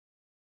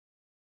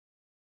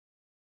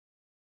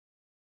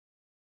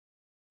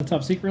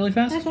Top secret really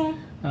fast. Okay.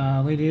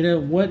 Lady Ada,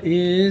 what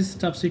is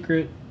top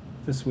secret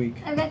this week?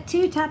 I've got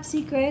 2 top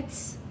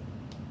secrets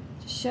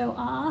to show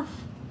off.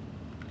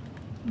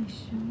 Let me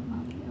show them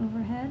on the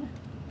overhead.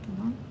 Hold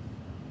on.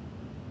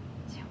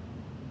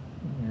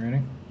 You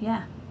ready?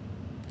 Yeah.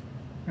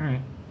 All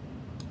right.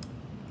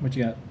 What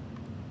you got?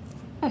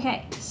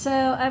 Okay, so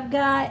I've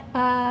got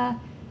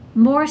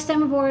more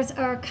stemmer boards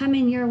are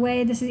coming your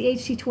way. This is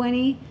the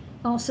HT20.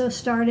 Also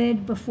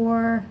started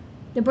before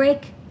the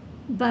break,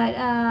 but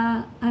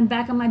I'm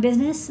back on my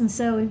business, and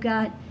so we've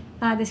got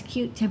this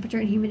cute temperature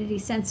and humidity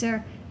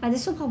sensor.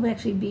 This will probably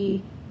actually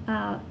be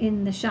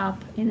in the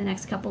shop in the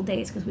next couple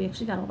days because we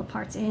actually got all the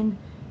parts in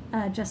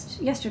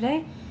just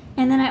yesterday.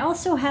 And then I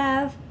also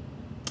have,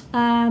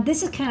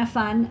 this is kind of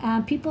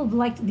fun. People have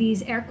liked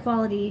these air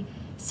quality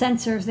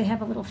sensors. They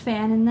have a little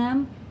fan in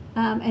them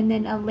and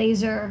then a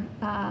laser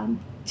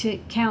to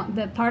count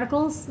the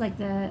particles, like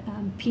the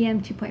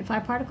PM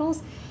 2.5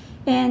 particles.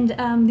 And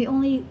the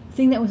only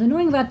thing that was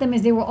annoying about them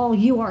is they were all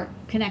UART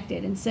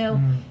connected. And so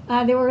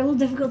they were a little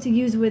difficult to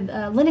use with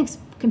Linux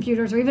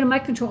computers or even a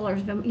microcontroller.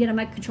 If you had a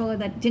microcontroller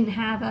that didn't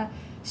have a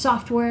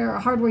software or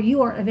hardware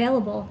UART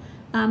available,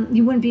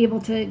 you wouldn't be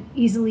able to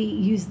easily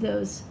use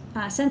those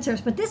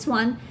sensors. But this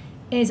one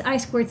is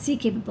I2C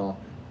capable.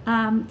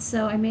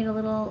 So I made a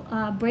little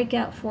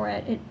breakout for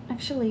it. It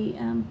actually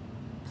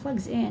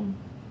plugs in.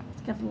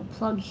 It's got a little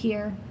plug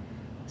here.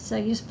 So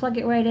you just plug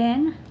it right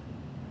in.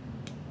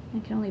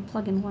 It can only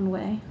plug in one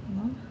way. Hold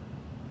on.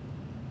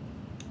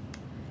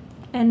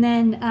 And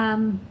then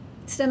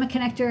stemma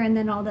connector and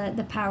then all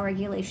the power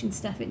regulation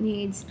stuff it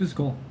needs. This is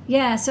cool.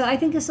 Yeah, so I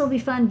think this will be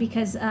fun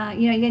because, you know,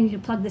 you're going to need to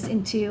plug this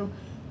into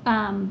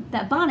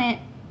that bonnet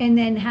and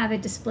then have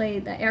it display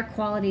the air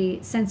quality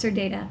sensor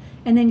data.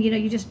 And then, you know,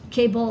 you just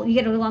cable, you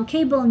get a long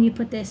cable and you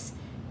put this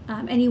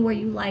anywhere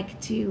you like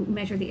to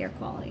measure the air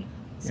quality.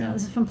 So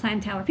this is from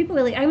Plan Tower. People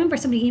really, I remember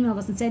somebody emailed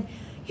us and said,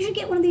 you should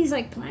get one of these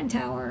like Plan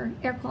Tower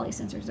air quality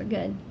sensors. They're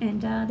good.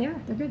 And they're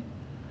good.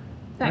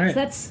 All right, so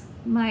that's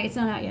my, it's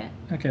not out yet.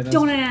 Okay.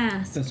 Don't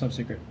ask. That's top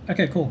secret.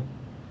 Okay, cool.